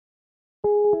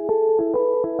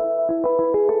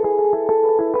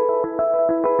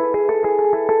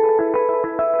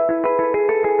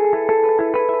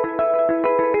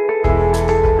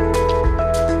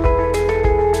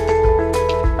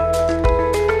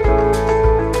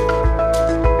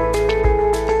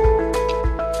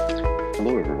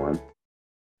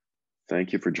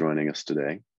for joining us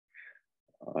today.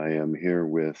 I am here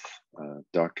with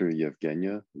Dr.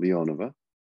 Yevgeniya Leonova,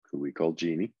 who we call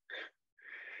Jeannie.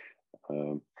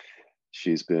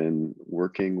 She's been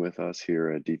working with us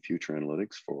here at Deep Future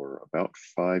Analytics for about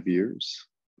 5 years,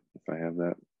 if I have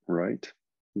that right,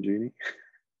 Jeannie?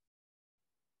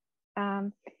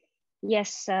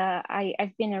 Yes,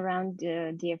 I've been around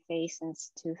DFA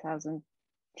since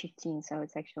 2015, so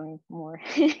it's actually more.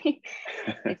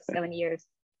 It's 7 years.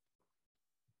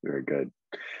 Very good.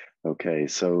 Okay,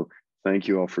 so thank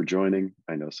you all for joining.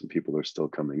 I know some people are still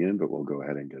coming in, but we'll go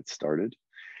ahead and get started.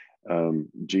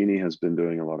 Jeannie has been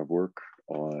doing a lot of work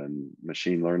on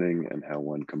machine learning and how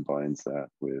one combines that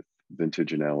with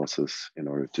vintage analysis in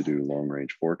order to do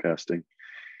long-range forecasting.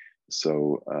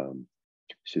 So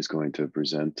she's going to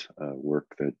present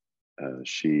work that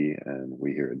she and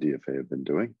we here at DFA have been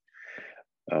doing.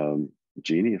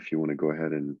 Jeannie, if you want to go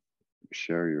ahead and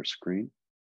share your screen.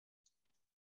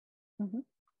 Mm-hmm.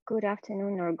 Good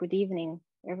afternoon or good evening,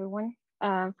 everyone.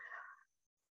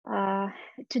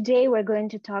 Today we're going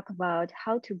to talk about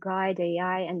how to guide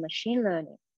AI and machine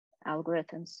learning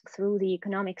algorithms through the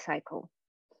economic cycle.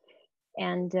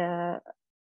 And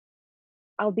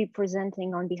I'll be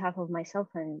presenting on behalf of myself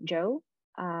and Joe.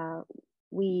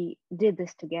 We did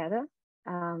this together.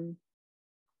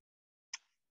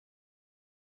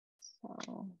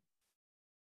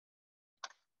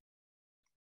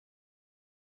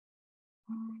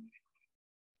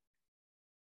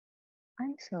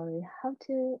 I'm sorry, how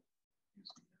to?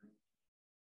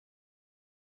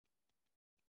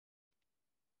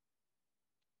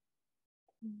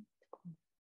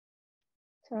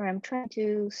 Sorry, I'm trying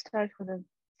to start with the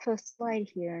first slide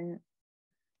here.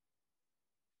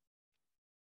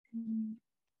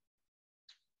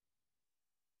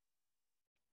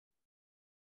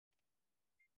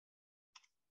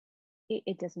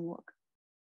 It doesn't work.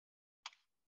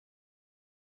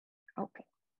 Okay,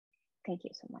 thank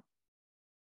you so much.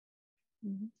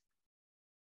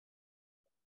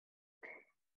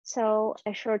 So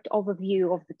a short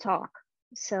overview of the talk.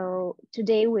 So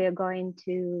today we are going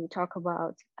to talk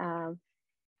about the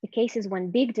cases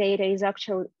when big data is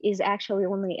actually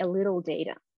only a little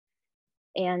data,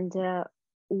 and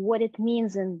what it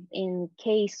means in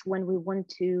case when we want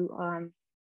to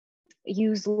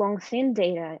use long thin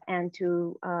data and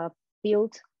to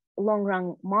build long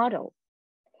run model.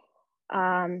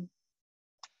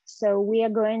 So we are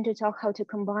going to talk how to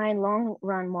combine long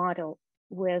run model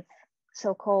with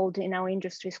so-called in our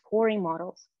industry scoring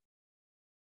models.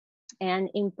 And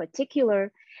in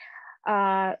particular, we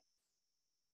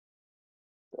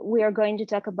are going to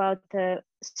talk about the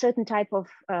certain type of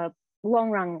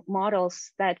long run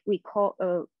models that we call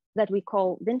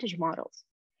vintage models,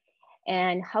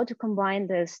 and how to combine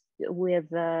this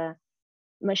with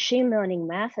machine learning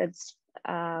methods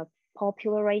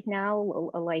popular right now,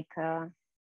 like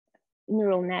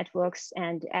neural networks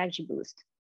and XGBoost.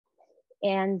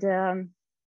 And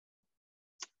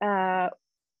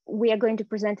we are going to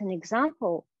present an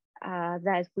example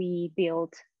that we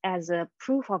built as a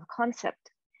proof of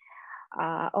concept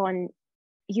on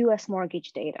US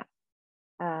mortgage data.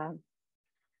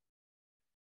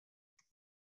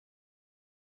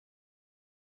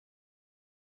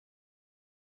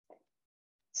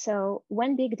 So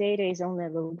when big data is only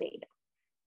little data.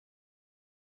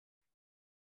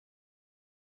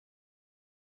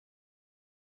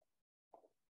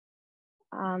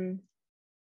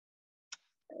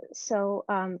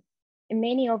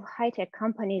 Many of high-tech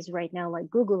companies right now, like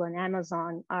Google and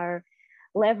Amazon, are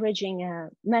leveraging a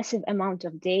massive amount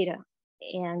of data.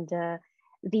 And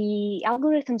the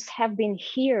algorithms have been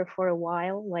here for a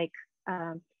while, like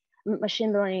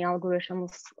machine learning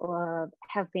algorithms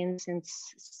have been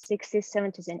since 60s,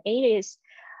 70s, and 80s.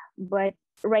 But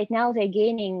right now they're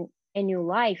gaining a new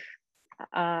life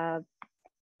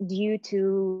due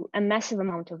to a massive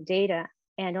amount of data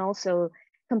and also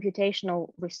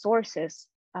computational resources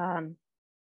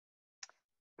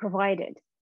provided.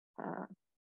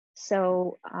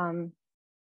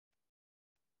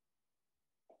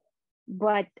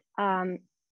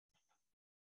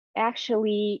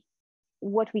 Actually,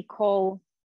 what we call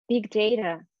big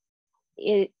data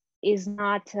is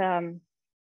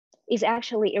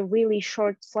actually a really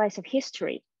short slice of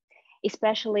history,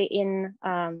 especially in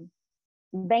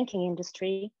banking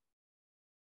industry.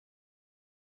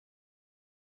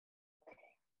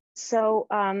 So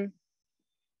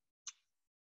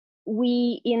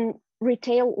in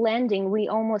retail lending, we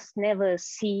almost never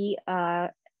see a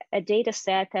data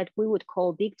set that we would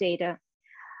call big data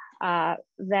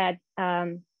that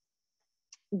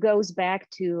goes back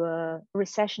to a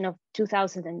recession of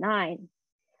 2009.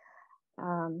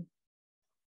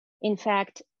 In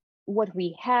fact, what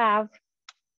we have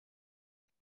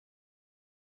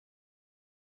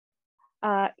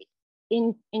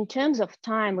in terms of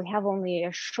time, we have only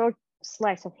a short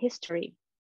slice of history.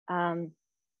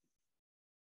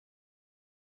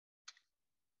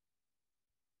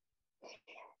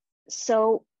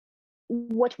 So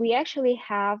what we actually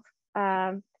have,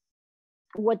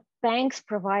 what banks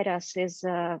provide us is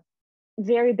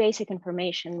very basic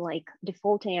information like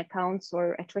defaulting accounts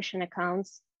or attrition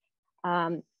accounts.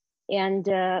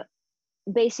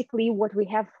 Basically what we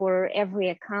have for every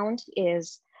account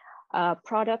is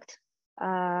product,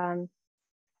 time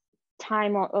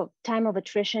of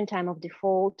attrition, time of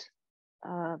default,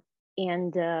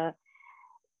 and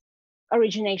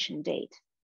origination date.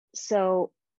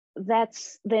 So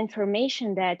that's the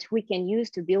information that we can use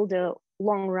to build a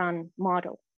long-run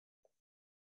model.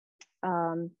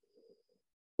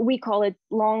 We call it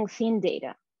long thin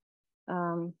data.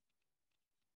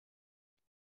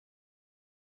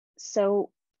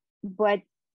 But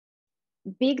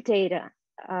big data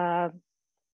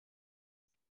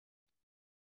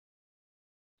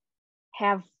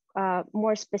have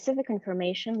more specific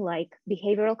information like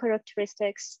behavioral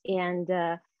characteristics and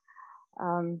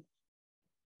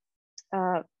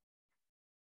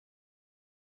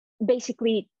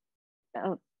basically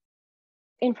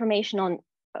information on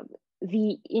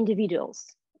the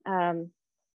individuals.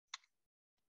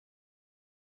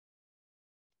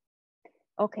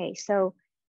 Okay, so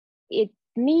it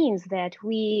means that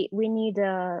we need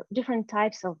different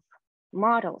types of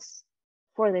models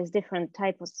for these different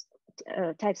types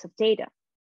of data.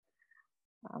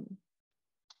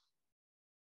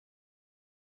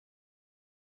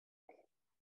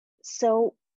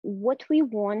 So what we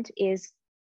want is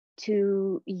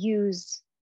to use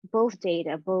both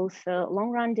data, both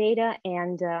long-run data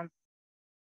and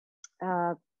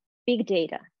big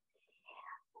data.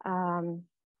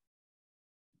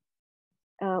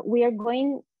 We are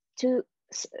going to,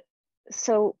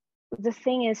 so the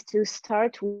thing is to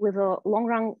start with a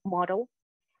long-run model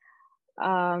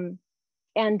and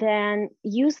then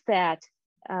use that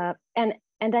and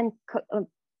then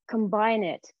combine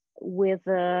it with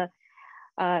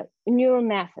neural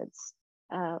methods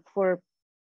for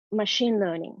machine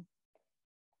learning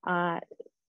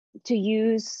to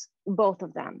use both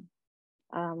of them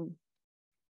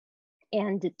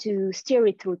and to steer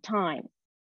it through time.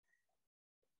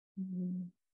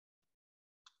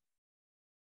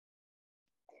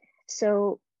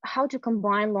 So how to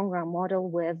combine long-run model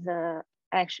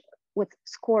with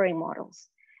scoring models?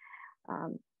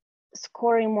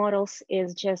 Scoring models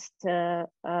is just a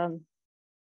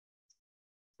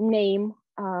name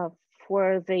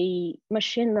for the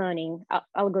machine learning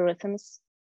algorithms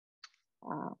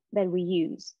that we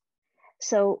use.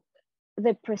 So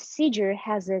the procedure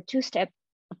has a two-step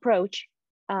approach.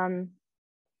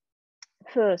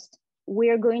 First, we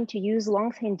are going to use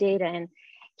long thin data, and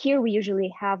here we usually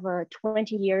have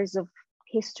 20 years of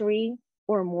history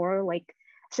or more, like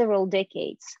several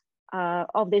decades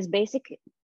of this basic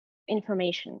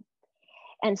information.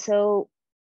 And so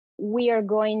we are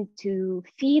going to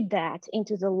feed that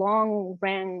into the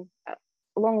long-range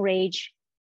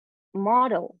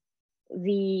model,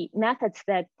 the methods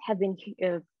that have been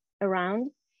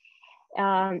around,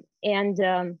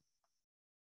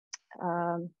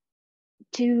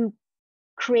 to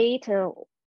create a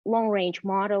long-range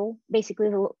model, basically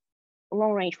the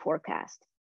long-range forecast.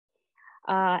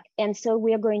 And so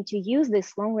we are going to use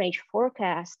this long-range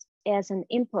forecast as an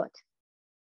input,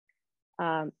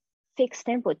 fixed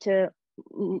input to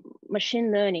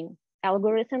machine learning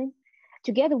algorithm,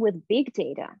 together with big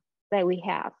data that we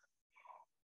have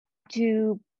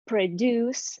to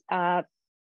produce a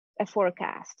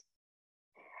forecast.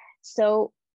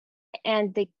 So,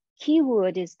 and the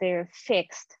keyword is there,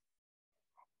 fixed.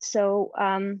 So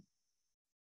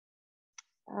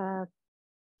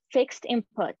fixed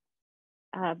input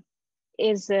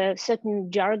is a certain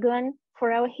jargon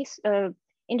for our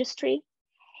industry.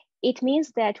 It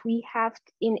means that we have,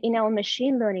 in our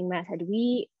machine learning method,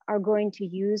 we are going to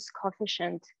use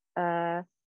coefficient, an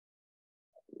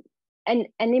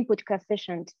input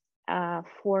coefficient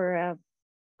for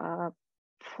a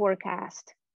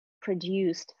forecast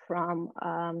produced from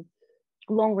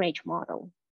long-range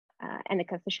model, and the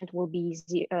coefficient will be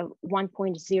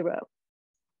 1.0.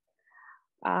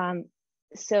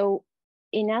 So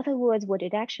in other words, what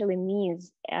it actually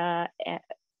means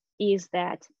is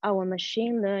that our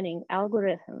machine learning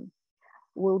algorithm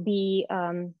will be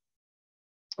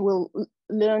will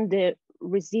learn the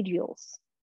residuals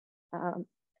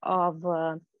of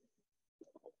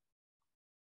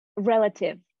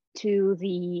relative to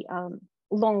the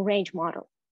long-range model.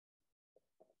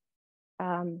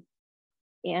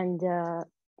 and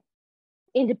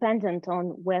independent on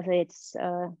whether it's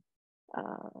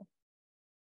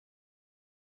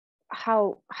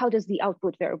how does the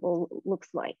output variable looks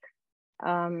like.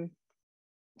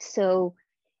 So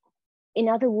in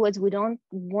other words, we don't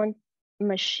want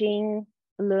machine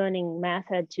learning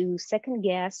method to second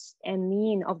guess a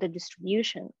mean of the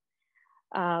distribution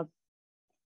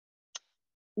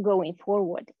going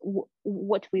forward.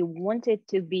 What we wanted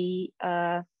to be,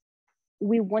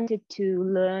 we wanted to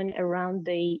learn around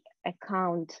the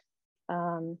account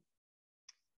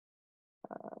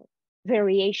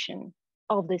variation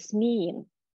of this mean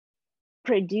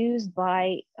produced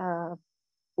by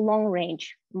long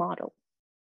range model.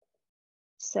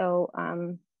 So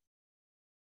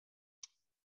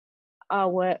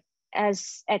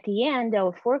as at the end,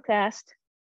 our forecast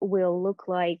will look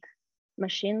like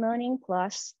machine learning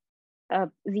plus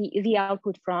the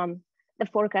output from the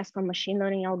forecast from machine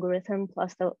learning algorithm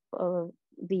plus the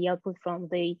output from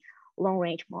the long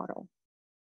range model.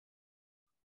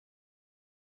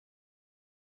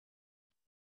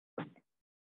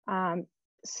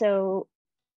 So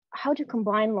how to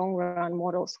combine long run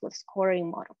models with scoring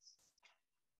models.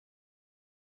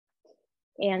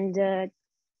 And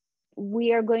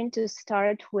we are going to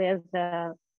start with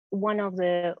one of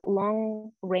the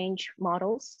long range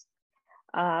models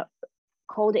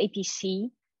called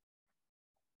APC.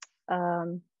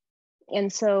 And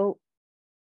so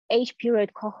age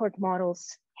period cohort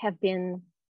models have been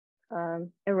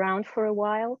around for a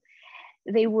while.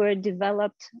 They were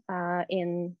developed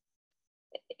in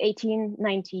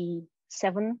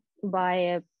 1897 by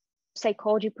a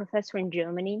psychology professor in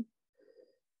Germany.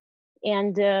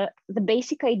 And the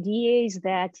basic idea is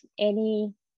that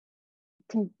any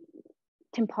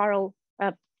temporal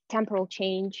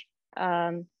change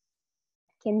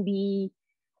can be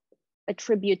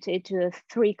attributed to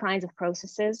three kinds of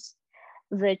processes.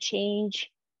 The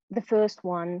first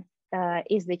one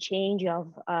is the change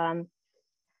of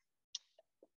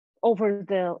over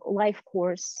the life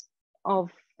course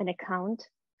of an account.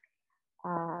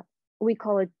 We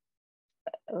call it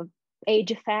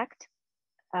age effect.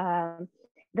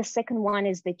 The second one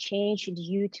is the change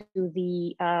due to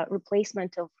the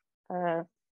replacement of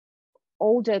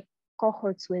older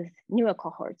cohorts with newer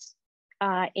cohorts.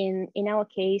 In our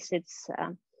case, it's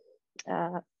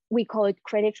we call it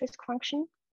credit risk function.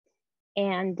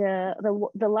 And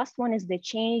the last one is the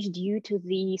change due to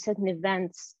the certain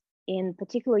events in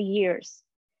particular years.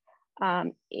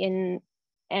 In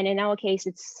our case,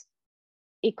 it's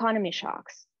economy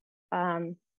shocks.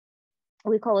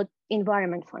 We call it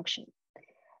environment function.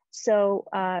 So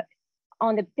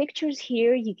on the pictures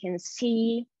here, you can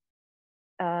see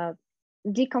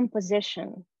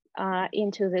decomposition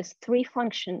into this three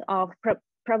function of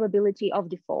probability of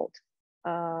default,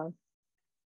 the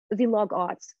log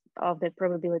odds of the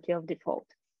probability of default.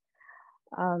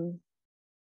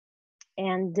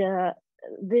 And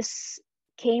this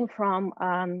came from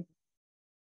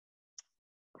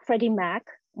Freddie Mac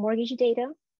mortgage data.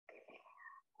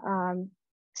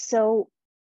 So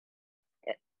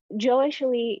Joe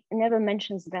actually never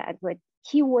mentions that, but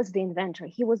he was the inventor.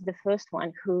 He was the first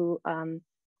one who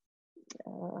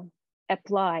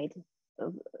applied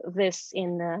this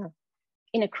in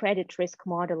a credit risk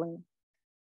modeling.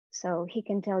 So he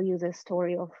can tell you the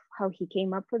story of how he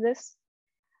came up with this.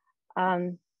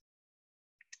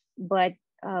 But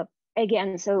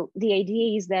again, so the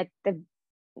idea is that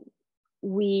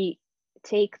we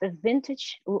take the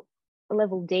vintage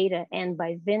level data, and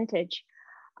by vintage,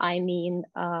 I mean,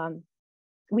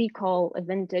 we call a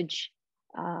vintage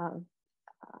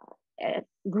a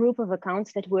group of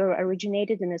accounts that were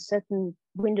originated in a certain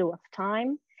window of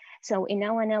time. So in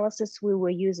our analysis, we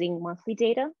were using monthly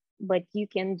data, but you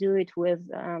can do it with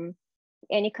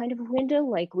any kind of window,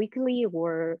 like weekly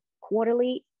or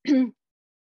quarterly.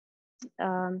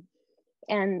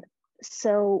 And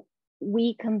so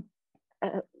we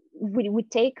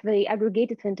take the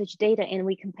aggregated vintage data and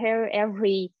we compare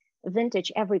every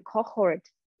vintage, every cohort,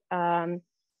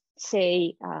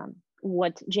 say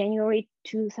what January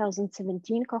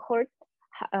 2017 cohort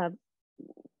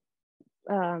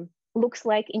looks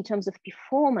like in terms of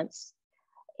performance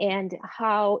and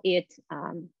how it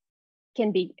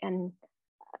can be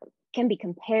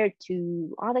compared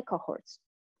to other cohorts.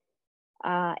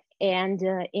 And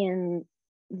in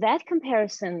that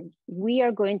comparison, we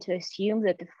are going to assume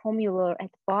that the formula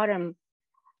at the bottom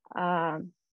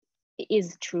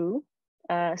is true.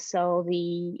 So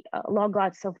the log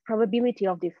odds of probability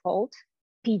of default,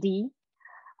 PD,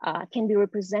 can be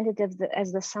represented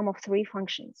as the sum of three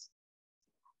functions.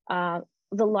 The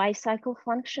life cycle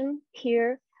function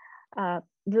here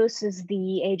versus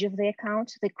the age of the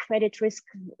account, the credit risk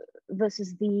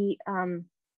versus the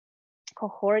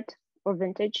cohort or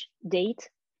vintage date,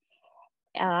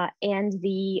 and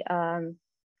the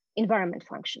environment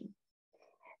function.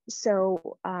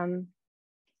 So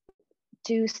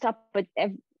to stop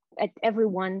at every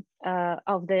one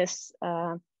of this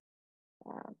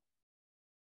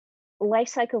life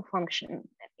cycle function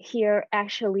here,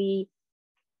 actually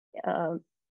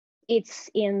it's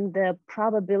in the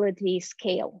probability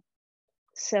scale.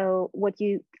 So what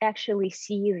you actually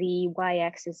see, the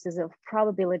y-axis is of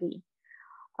probability,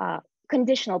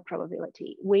 conditional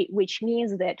probability, which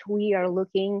means that we are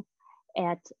looking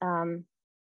at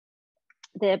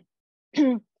the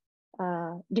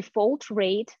default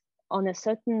rate on a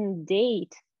certain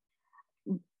date,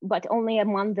 but only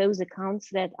among those accounts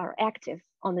that are active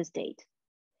on this date.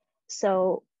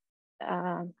 So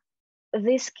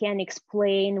this can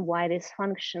explain why this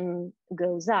function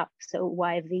goes up. So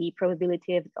why the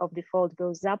probability of default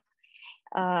goes up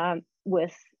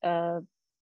with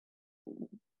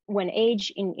when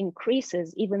age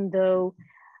increases, even though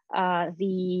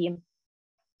the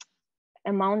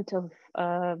amount of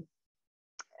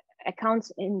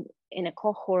accounts in a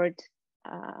cohort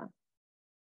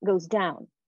goes down.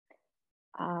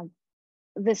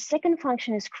 The second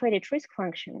function is credit risk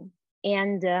function,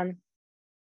 and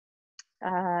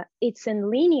it's in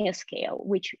linear scale,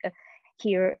 which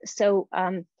here, so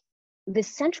the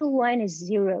central line is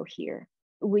 0 here,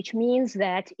 which means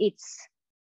that it's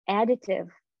additive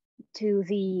to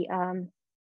the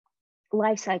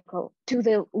life cycle, to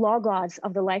the log odds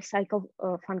of the life cycle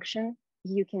function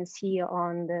you can see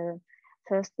on the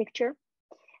first picture.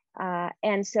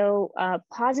 And so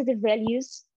positive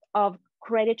values of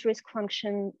credit risk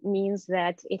function means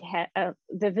that it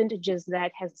the vintages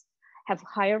that have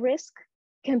higher risk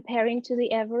comparing to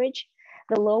the average.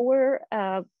 The lower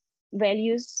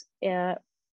values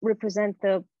represent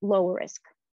the lower risk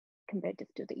compared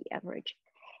to the average.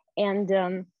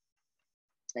 And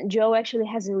Joe actually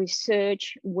has a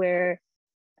research where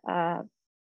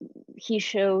he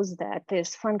shows that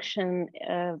this function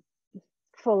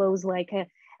follows like a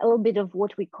little bit of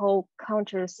what we call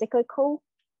counter-cyclical,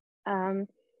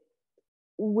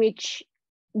 which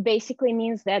basically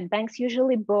means that banks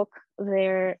usually book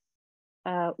their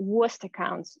worst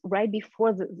accounts right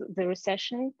before the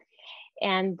recession,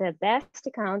 and the best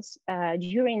accounts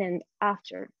during and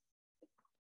after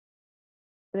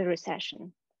the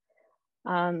recession.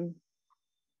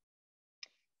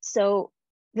 So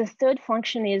the third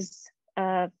function is,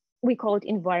 we call it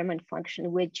environment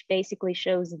function, which basically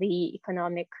shows the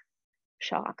economic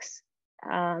shocks.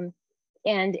 And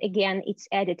again, it's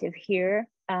additive here.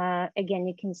 Again,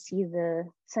 you can see the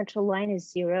central line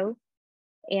is 0.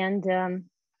 And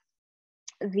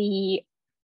the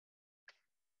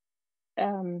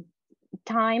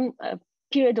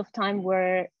period of time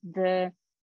where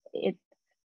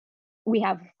we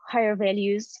have higher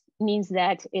values means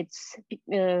that it's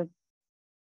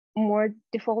more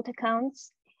default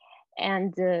accounts.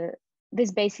 And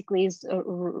this basically is a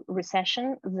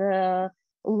recession. The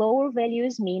lower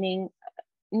values mean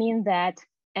that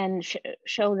and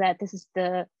show that this is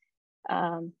the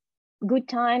good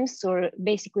times, or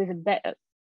basically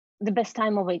the best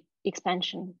time of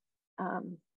expansion.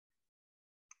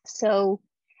 So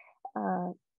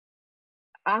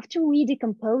after we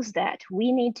decompose that,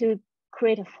 we need to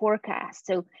create a forecast.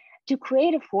 So to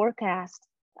create a forecast,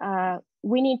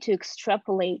 we need to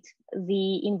extrapolate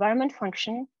the environment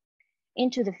function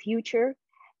into the future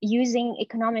using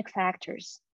economic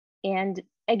factors. And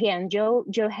again, Joe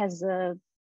has a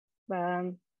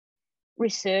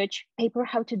research paper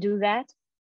how to do that.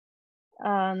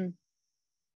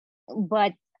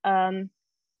 But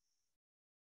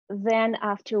then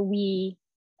after we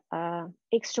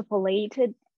extrapolate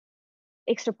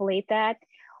that,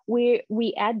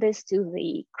 we add this to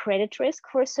the credit risk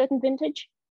for a certain vintage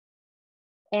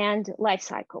and life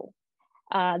cycle.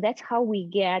 That's how we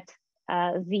get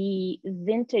the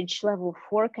vintage level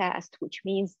forecast, which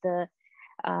means the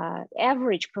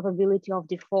average probability of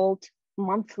default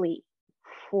monthly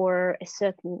for a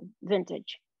certain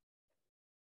vintage.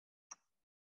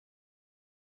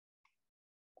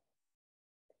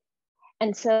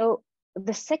 And so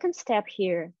the second step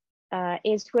here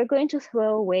is we're going to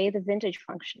throw away the vintage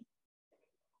function,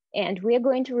 and we're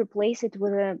going to replace it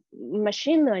with a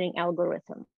machine learning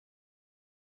algorithm.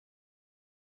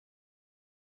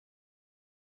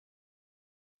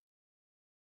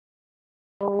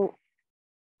 So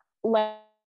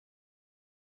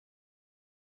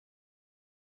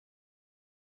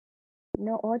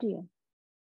no audio.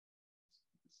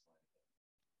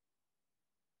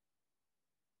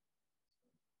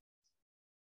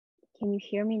 Can you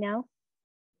hear me now?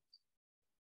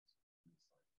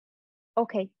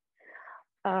 Okay,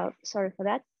 sorry for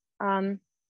that.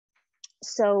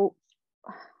 So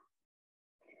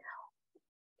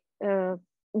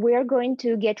we're going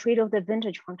to get rid of the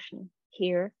vintage function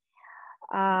here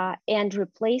and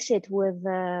replace it with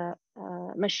a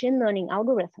machine learning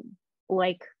algorithm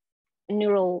like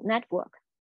neural network.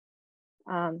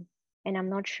 And I'm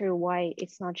not sure why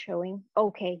it's not showing.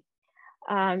 Okay,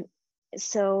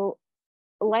 so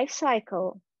life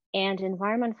cycle and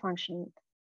environment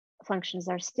functions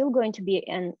are still going to be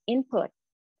an input,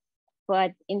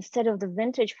 but instead of the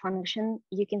vintage function,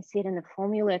 you can see it in the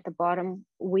formula at the bottom.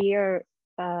 We're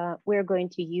going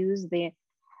to use the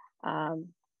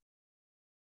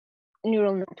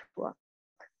neural network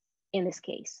in this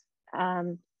case.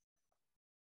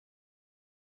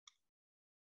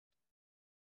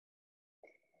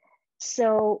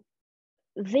 So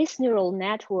this neural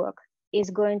network is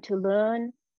going to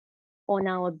learn on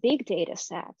our big data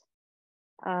set.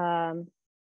 The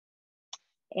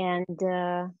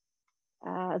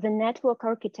network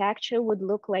architecture would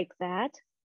look like that.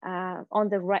 On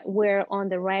the right, where on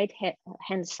the right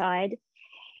hand side,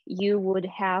 you would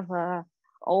have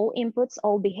all inputs,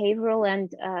 all behavioral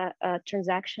and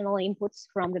transactional inputs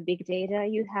from the big data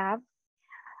you have.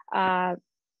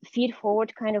 Feed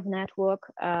forward kind of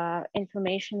network,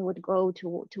 information would go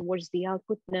towards the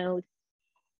output node.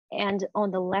 And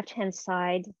on the left-hand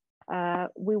side,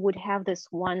 we would have this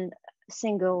one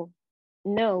single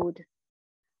node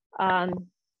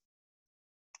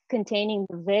containing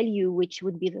the value, which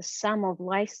would be the sum of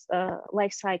life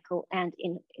cycle and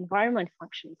environment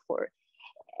function for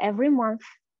every month,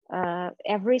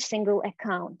 every single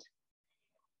account.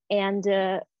 And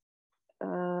the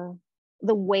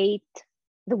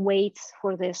weights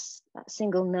for this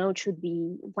single node should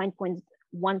be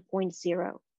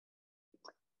 1.0.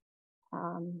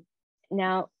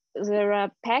 Now, there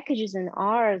are packages in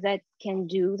R that can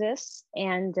do this,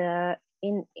 and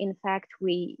in fact,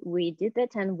 we did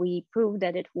that and we proved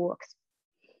that it works.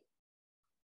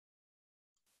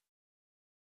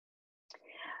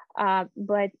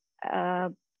 But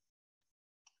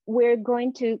we're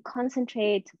going to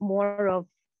concentrate more of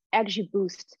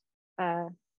XGBoost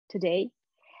today.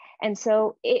 And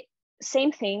so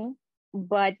same thing,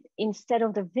 but instead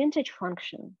of the vintage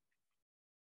function,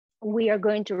 we are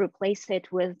going to replace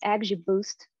it with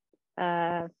XGBoost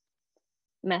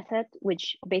method,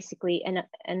 which basically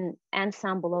an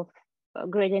ensemble of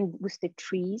gradient boosted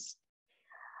trees.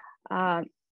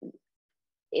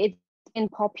 It's been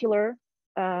popular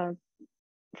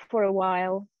for a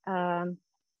while,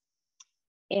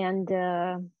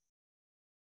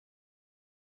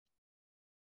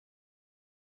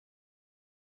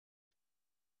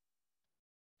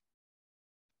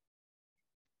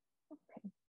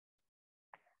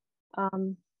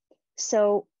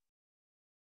 so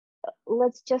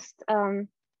let's just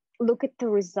look at the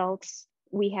results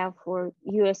we have for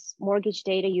US mortgage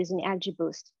data using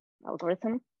XGBoost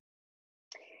algorithm.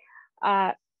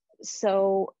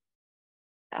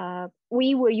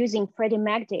 We were using Freddie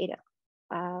Mac data,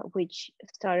 which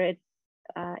started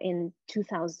in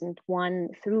 2001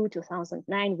 through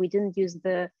 2009. We didn't use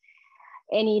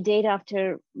any data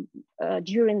after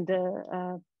during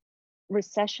the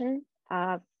recession,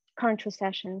 current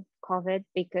recession, COVID,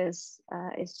 because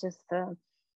it's just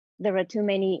there are too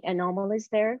many anomalies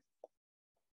there,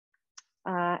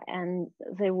 and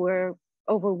there were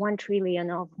over 1 trillion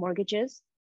of mortgages.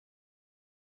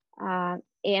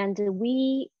 And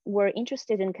we were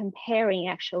interested in comparing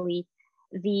actually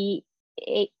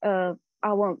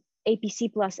our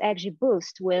APC plus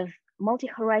XGBoost with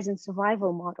multi-horizon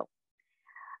survival model.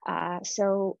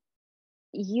 So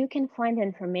you can find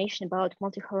information about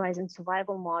multi-horizon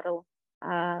survival model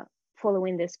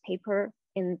following this paper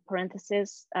in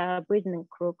parentheses, Britton and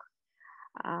Crook,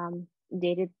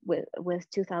 dated with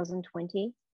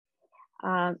 2020.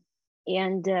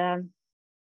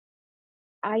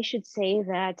 I should say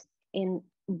that in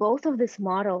both of these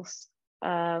models,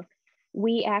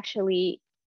 we actually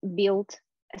built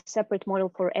a separate model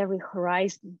for every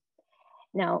horizon.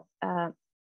 Now,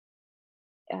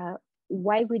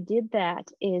 why we did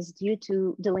that is due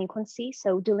to delinquency.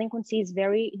 So delinquency is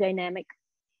very dynamic.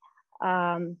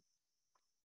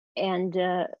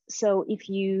 So if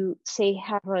you say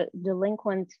have a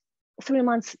delinquent 3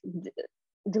 months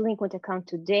delinquent account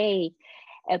today,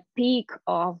 a peak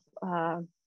of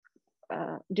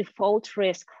default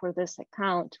risk for this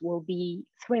account will be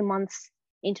 3 months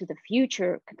into the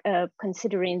future,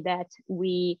 considering that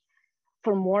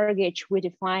for mortgage, we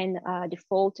define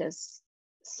default as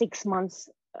 6 months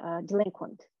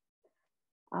delinquent.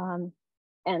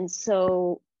 And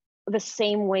so the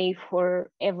same way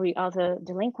for every other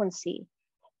delinquency,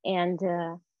 and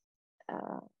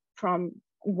from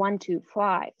 1 to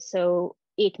 5. So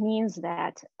it means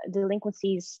that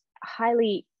delinquency is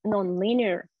highly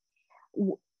nonlinear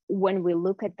when we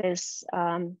look at this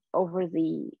over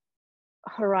the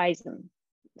horizon.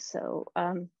 So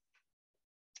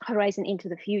horizon into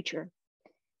the future.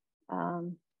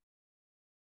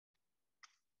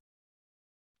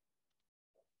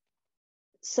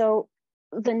 So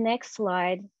the next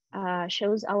slide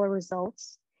shows our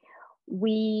results.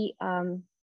 We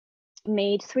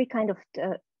made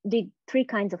did three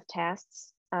kinds of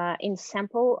tests in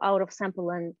sample, out of sample,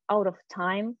 and out of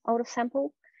time, out of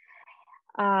sample.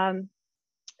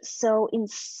 So in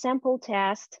sample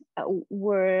test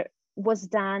was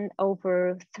done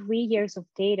over 3 years of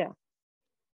data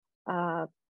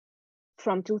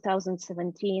from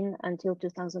 2017 until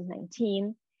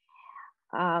 2019.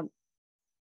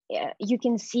 You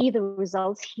can see the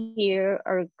results here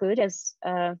are good as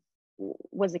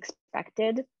was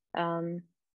expected. And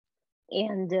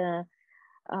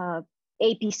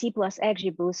APC plus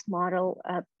XGBoost model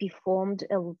performed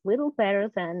a little better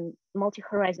than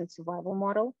multi-horizon survival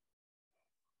model.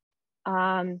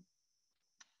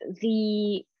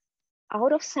 The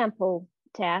out of sample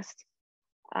test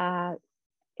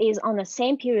is on the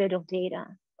same period of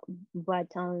data,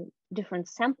 but on different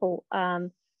sample,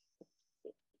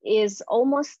 is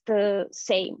almost the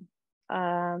same,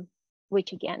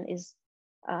 which again is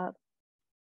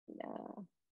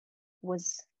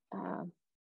was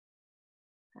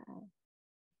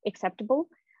acceptable.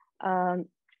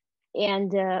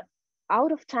 And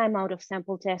out of time, out of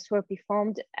sample tests were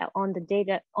performed on the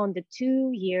data on the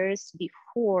 2 years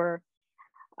before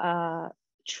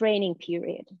training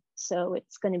period. So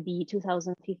it's going to be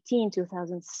 2015,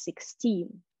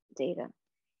 2016 data.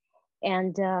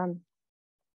 And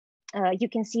you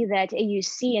can see that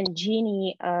AUC and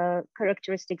Gini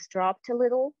characteristics dropped a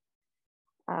little.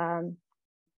 And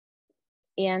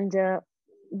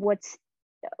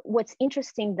what's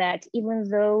interesting that even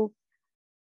though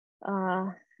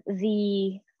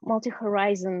the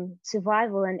multi-horizon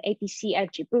survival and APC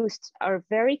XGBoost are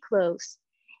very close,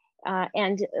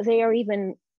 and they are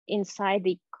even inside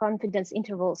the confidence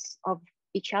intervals of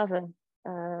each other,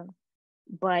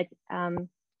 but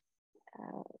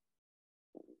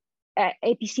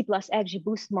APC plus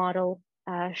XGBoost model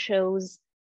shows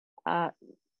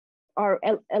are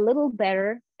a little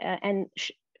better and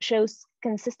shows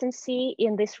consistency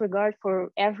in this regard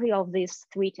for every of these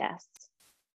 3 tests.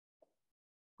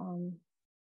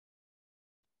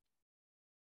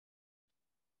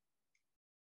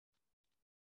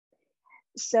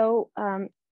 So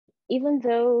even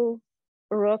though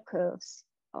RO curves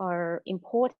are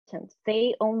important,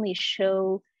 they only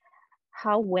show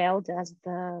how well does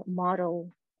the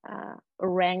model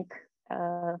rank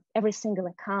every single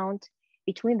account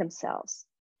between themselves.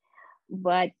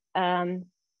 But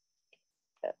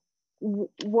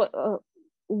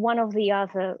one of the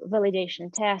other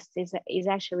validation tests is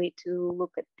actually to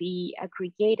look at the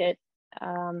aggregated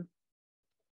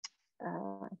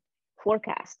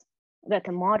forecast that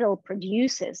the model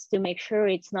produces to make sure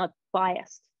it's not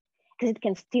biased, because it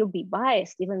can still be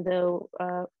biased even though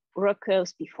RO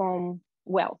curves perform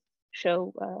well,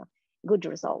 show good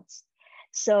results.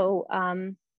 So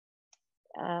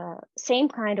same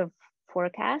kind of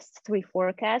forecasts, 3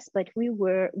 forecasts, but we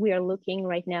are looking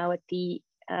right now at the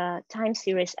time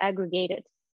series aggregated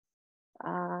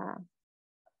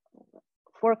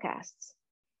forecasts.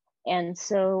 And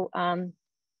so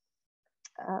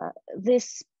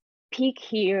this peak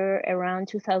here around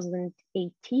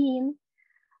 2018,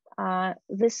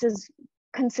 this is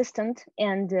consistent,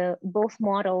 and both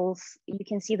models, you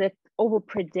can see that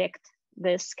overpredict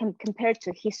this compared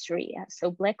to history.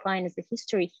 So black line is the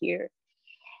history here.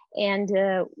 And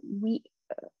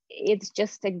it's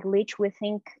just a glitch. We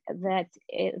think that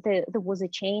there was a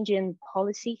change in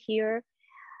policy here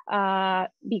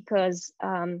because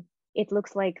it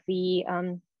looks like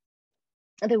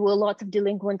there were lots of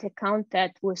delinquent accounts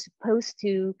that were supposed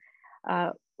to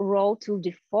roll to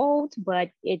default,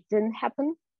 but it didn't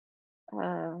happen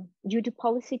due to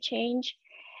policy change.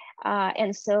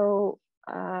 And so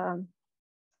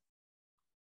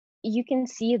you can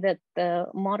see that the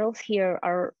models here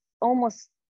are almost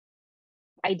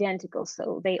identical.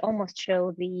 So they almost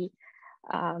show the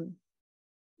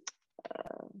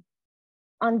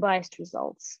unbiased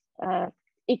results,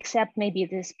 except maybe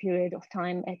this period of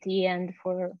time at the end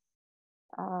for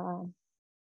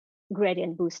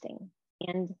gradient boosting.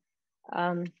 And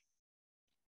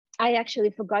I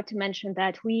actually forgot to mention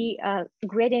that we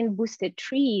gradient boosted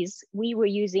trees, we were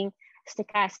using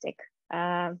stochastic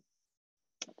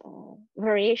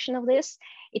variation of this.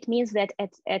 It means that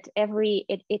at every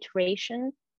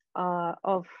iteration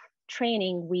of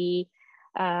training, we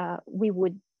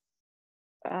would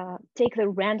take a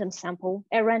random sample,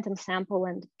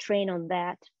 and train on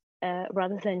that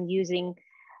rather than using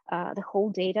the whole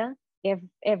data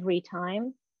every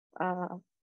time.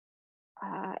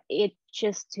 It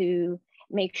just to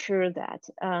make sure that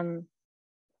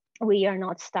we are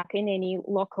not stuck in any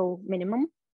local minimum.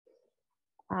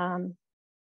 And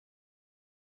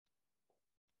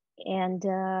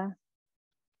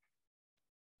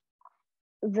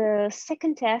the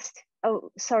second test,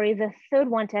 the third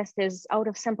one test is out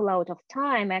of sample, out of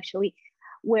time, actually,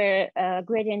 where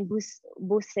gradient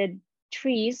boosted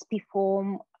trees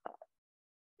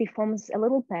performs a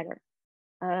little better,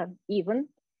 even.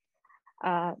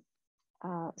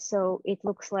 So it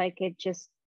looks like it just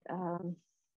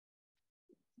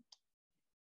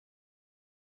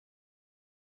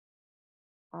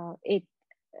it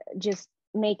just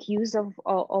make use of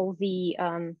all the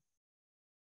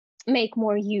make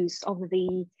more use of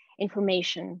the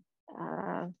information,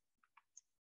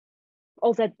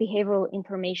 all that behavioral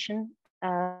information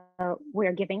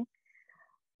we're giving.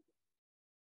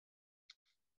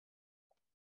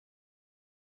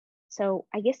 So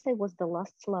I guess that was the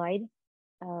last slide.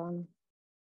 That's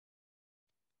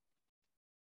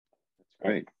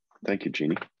great. Thank you,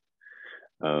 Jeannie.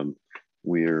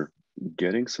 We're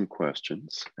getting some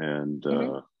questions, and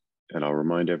and I'll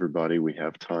remind everybody we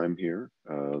have time here,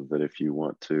 that if you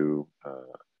want to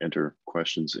enter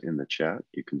questions in the chat,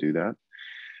 you can do that.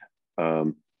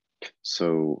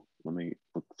 So let me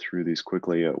look through these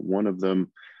quickly. One of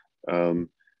them,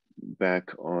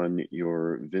 back on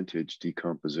your vintage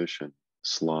decomposition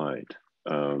slide,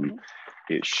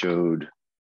 it showed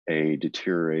a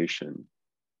deterioration,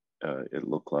 it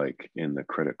looked like, in the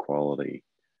credit quality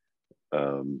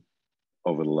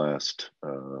over the last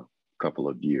couple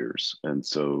of years. And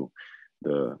so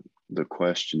the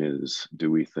question is,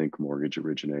 do we think mortgage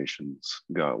originations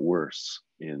got worse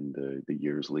in the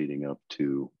years leading up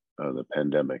to the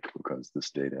pandemic, because this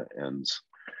data ends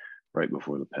right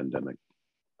before the pandemic?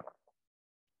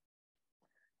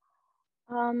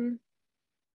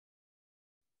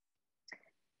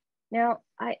 Now,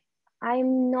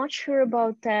 I'm not sure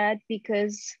about that,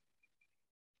 because,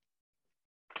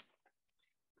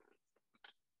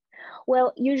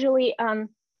 well, usually,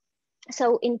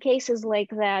 so in cases like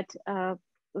that,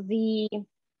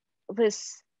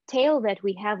 this tail that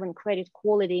we have in credit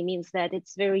quality means that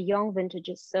it's very young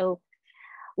vintages, so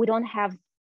we don't have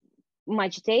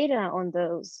much data on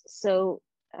those. So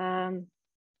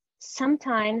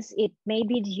sometimes it may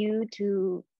be due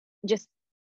to just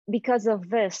because of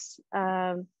this,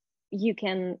 you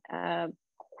can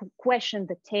question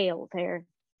the tail there.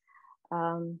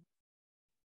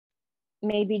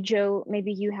 Maybe Joe,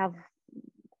 maybe you have.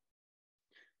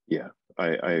 Yeah,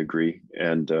 I agree.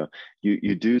 And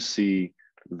you do see,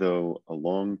 though, a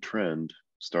long trend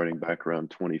starting back around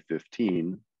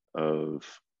 2015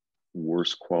 of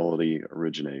worse quality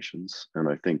originations. And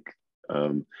I think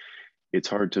it's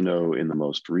hard to know in the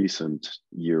most recent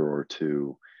year or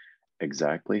two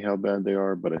exactly how bad they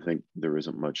are, but I think there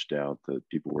isn't much doubt that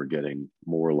people were getting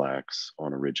more lax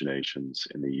on originations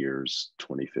in the years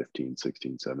 2015,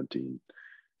 16, 17.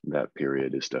 That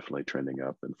period is definitely trending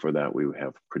up. And for that, we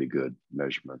have pretty good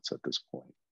measurements at this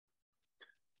point.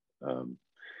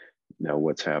 Now,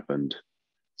 what's happened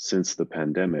since the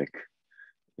pandemic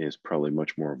is probably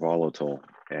much more volatile.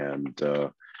 And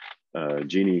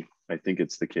Jeannie, I think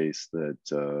it's the case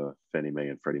that Fannie Mae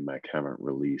and Freddie Mac haven't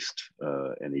released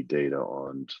any data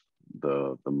on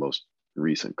the most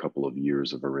recent couple of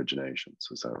years of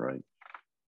originations. Is that right?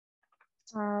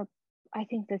 I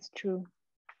think that's true.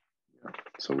 Yeah,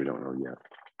 so we don't know yet.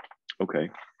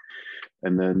 Okay.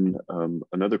 And then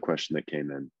another question that came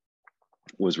in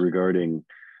was regarding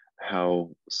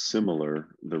how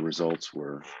similar the results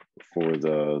were for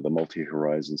the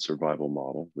multi-horizon survival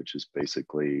model, which is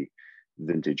basically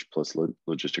vintage plus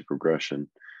logistic regression,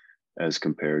 as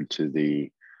compared to the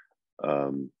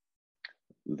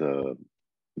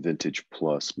vintage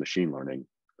plus machine learning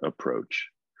approach.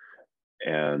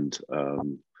 And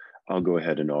I'll go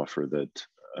ahead and offer that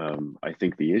I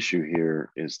think the issue here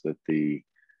is that the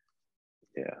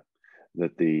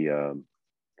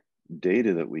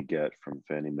data that we get from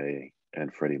Fannie Mae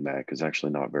and Freddie Mac is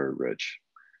actually not very rich.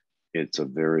 It's a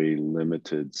very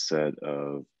limited set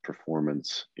of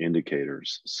performance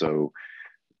indicators. So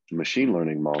machine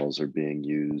learning models are being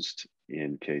used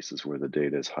in cases where the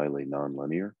data is highly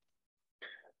nonlinear.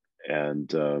 And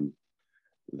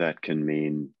that can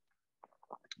mean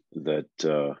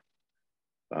that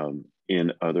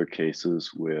In other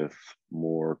cases, with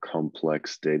more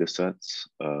complex data sets,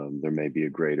 there may be a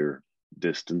greater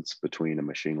distance between a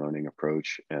machine learning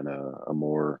approach and a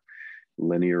more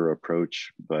linear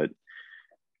approach. But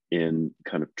in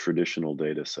kind of traditional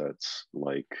data sets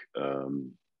like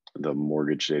the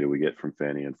mortgage data we get from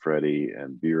Fannie and Freddie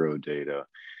and bureau data,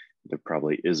 there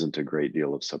probably isn't a great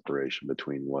deal of separation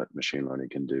between what machine learning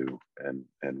can do and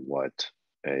what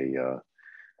a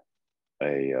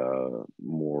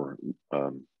more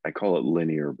I call it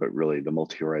linear, but really the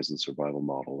multi-horizon survival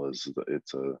model is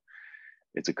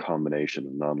it's a combination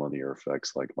of nonlinear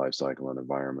effects like life cycle and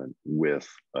environment with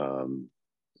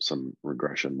some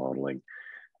regression modeling.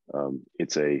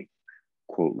 It's a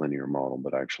quote linear model,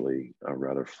 but actually a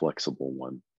rather flexible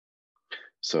one.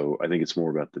 So I think it's more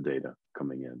about the data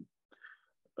coming in.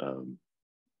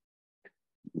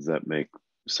 Does that make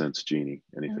sense, Jeannie?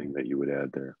 Anything that you would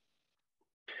add there?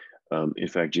 In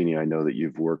fact, Jeannie, I know that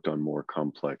you've worked on more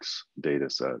complex data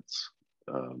sets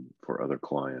for other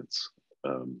clients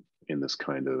in this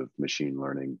kind of machine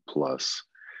learning plus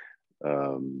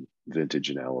vintage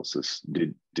analysis.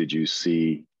 Did you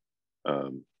see?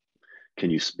 Can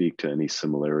you speak to any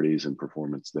similarities in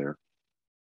performance there?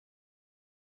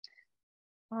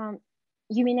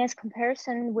 You mean as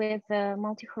comparison with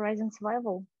multi-horizon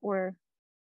survival, or?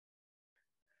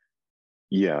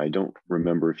 Yeah, I don't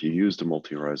remember if you used a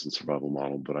multi-horizon survival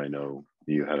model, but I know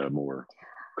you had a more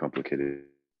complicated.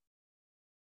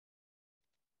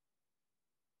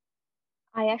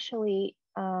 I actually,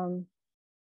 can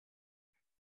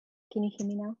you hear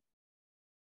me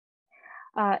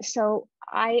now? So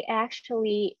I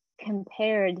actually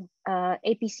compared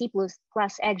APC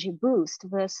plus XGBoost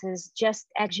versus just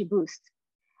XGBoost,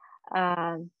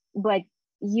 but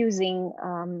using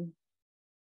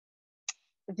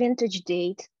vintage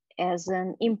date as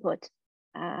an input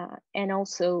and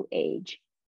also age.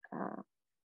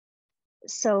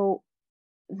 So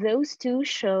those two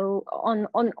show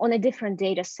on a different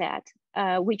data set,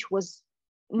 which was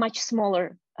much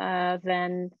smaller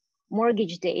than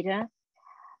mortgage data,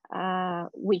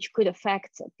 which could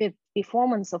affect the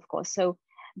performance, of course. So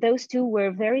those two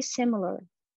were very similar.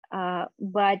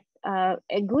 But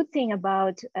a good thing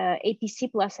about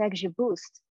APC plus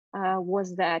XGBoost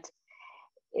was that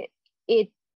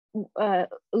it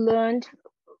learned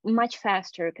much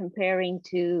faster comparing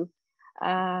to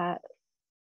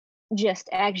just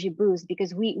XGBoost,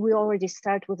 because we already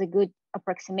start with a good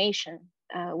approximation,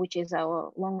 which is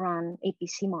our long run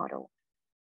APC model.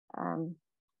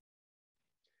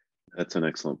 That's an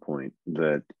excellent point,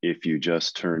 that if you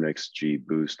just turn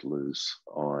XGBoost loose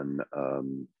on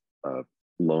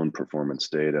loan performance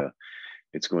data,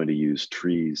 it's going to use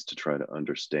trees to try to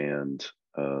understand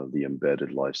the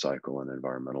embedded life cycle and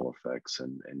environmental effects.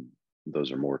 And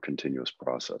those are more continuous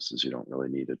processes. You don't really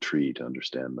need a tree to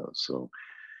understand those. So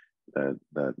that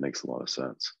makes a lot of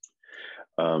sense.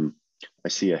 I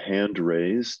see a hand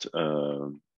raised.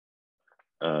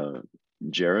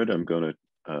 Jared, I'm going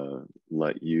to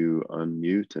let you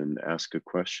unmute and ask a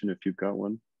question if you've got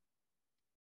one.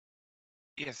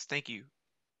 Yes, thank you.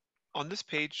 On this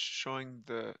page showing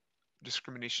the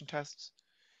discrimination tests,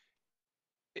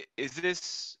 is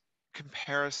this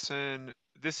comparison,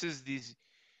 this is the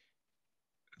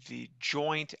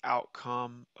joint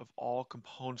outcome of all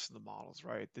components of the models,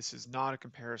 right? This is not a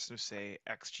comparison of, say,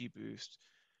 XGBoost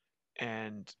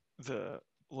and the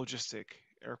logistic,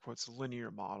 air quotes,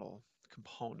 linear model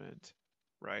component,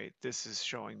 right? This is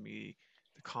showing me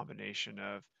the combination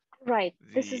of Right,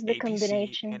 this the is the APC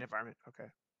combination. and environment. Okay.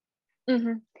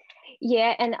 Mm-hmm.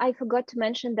 Yeah, and I forgot to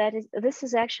mention that this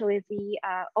is actually the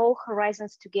all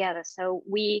horizons together. So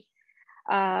we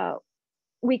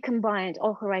combined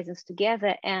all horizons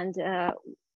together, and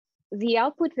the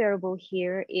output variable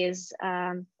here is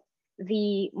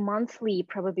the monthly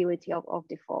probability of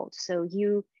default. So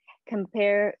you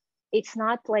compare, it's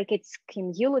not like it's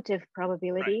cumulative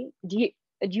probability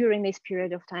during this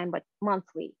period of time, but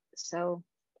monthly. So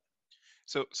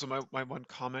my one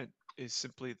comment is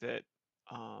simply that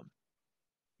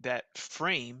that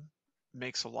frame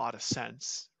makes a lot of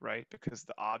sense, right? Because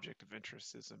the object of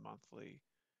interest is a monthly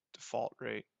default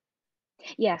rate.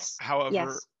 yes. However,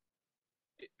 yes.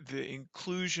 the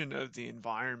inclusion of the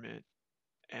environment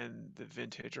and the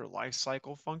vintage or life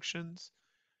cycle functions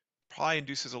probably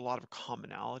induces a lot of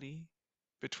commonality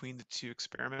between the two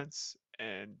experiments.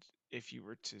 And if you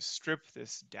were to strip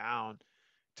this down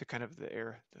to kind of the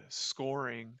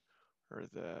scoring or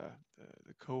the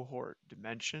cohort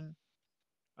dimension,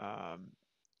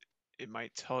 it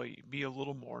might tell you, be a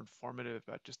little more informative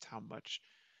about just how much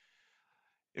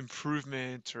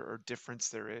improvement or difference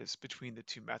there is between the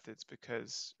two methods,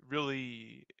 because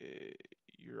really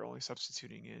you're only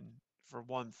substituting in for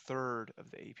 1/3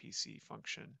 of the APC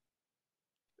function,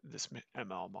 this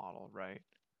ML model, right?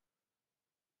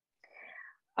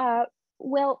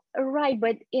 Well, right,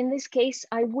 but in this case,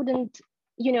 I wouldn't,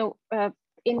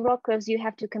 in ROC curves, you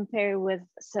have to compare with,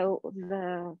 so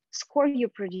the score you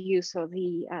produce or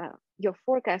the your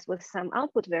forecast with some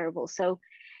output variable. So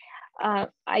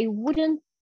I wouldn't,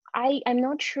 I'm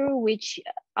not sure which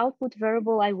output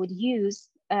variable I would use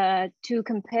to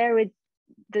compare it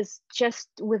this just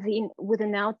with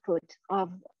an output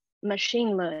of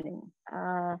machine learning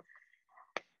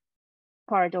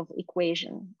part of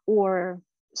equation, or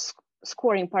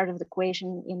scoring part of the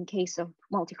equation in case of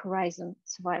multi-horizon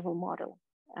survival model.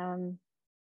 I'm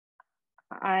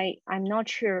not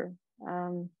sure.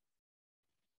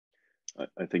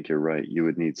 I think you're right. You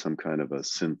would need some kind of a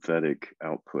synthetic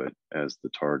output as the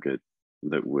target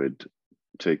that would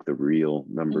take the real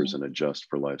numbers and adjust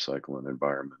for life cycle and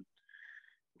environment.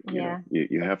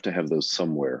 You have to have those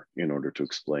somewhere in order to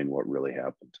explain what really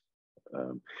happened.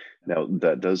 Now,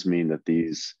 that does mean that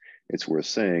it's worth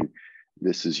saying,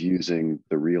 this is using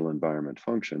the real environment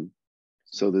function.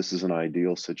 So this is an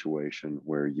ideal situation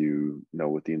where you know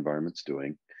what the environment's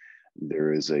doing.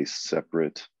 There is a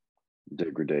separate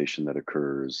degradation that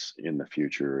occurs in the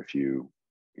future if you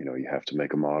have to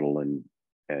make a model and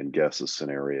guess a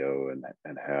scenario and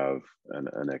have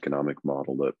an economic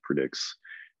model that predicts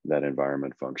that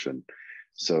environment function.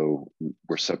 So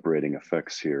we're separating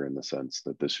effects here in the sense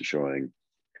that this is showing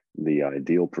the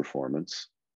ideal performance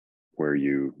where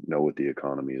you know what the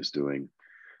economy is doing.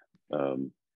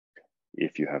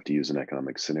 If you have to use an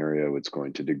economic scenario, it's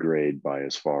going to degrade by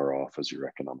as far off as your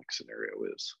economic scenario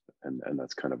is. And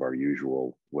that's kind of our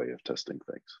usual way of testing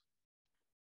things.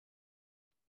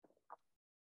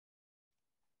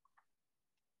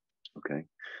 Okay.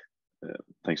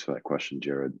 Thanks for that question,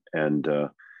 Jared. And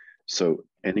so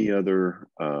any other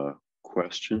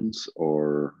questions,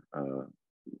 or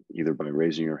either by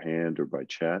raising your hand or by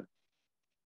chat?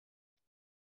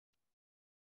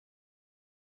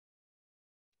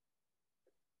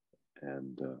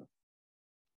 And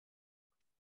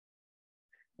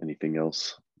anything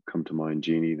else come to mind,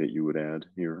 Jeannie, that you would add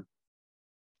here?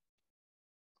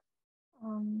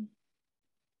 I'm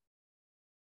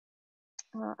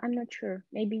not sure.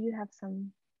 Maybe you have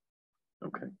some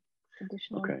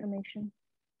additional information.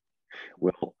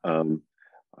 Well,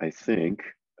 I think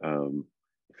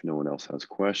if no one else has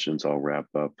questions, I'll wrap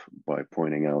up by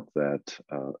pointing out that,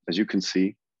 as you can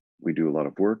see, we do a lot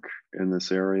of work in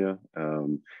this area.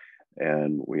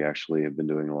 And we actually have been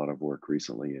doing a lot of work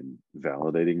recently in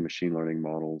validating machine learning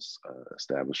models,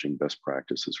 establishing best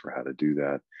practices for how to do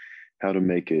that, how to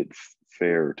make it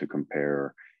fair to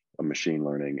compare a machine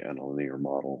learning and a linear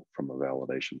model from a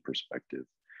validation perspective.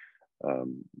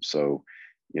 So,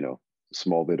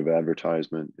 small bit of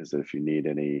advertisement is that if you need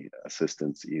any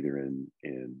assistance either in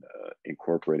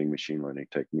incorporating machine learning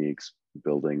techniques,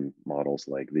 building models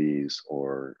like these,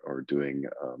 or doing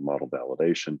model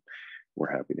validation, we're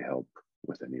happy to help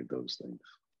with any of those things.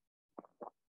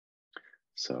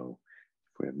 So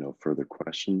if we have no further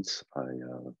questions, I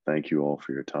thank you all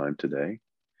for your time today.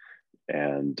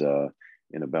 And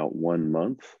in about 1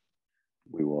 month,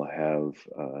 we will have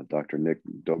Dr. Nick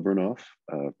Dobranoff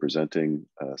presenting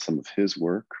some of his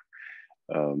work,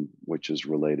 which is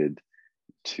related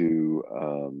to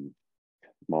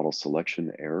model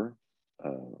selection error,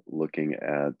 looking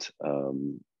at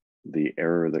the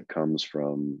error that comes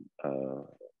from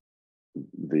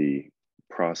the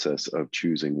process of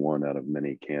choosing one out of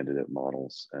many candidate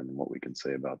models, and what we can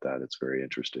say about that. It's very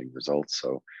interesting results.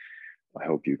 So I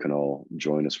hope you can all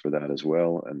join us for that as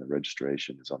well. And the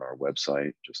registration is on our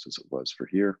website, just as it was for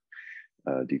here,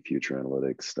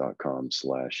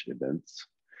 deepfutureanalytics.com/events.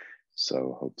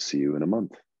 So hope to see you in a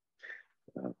month.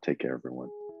 Take care, everyone.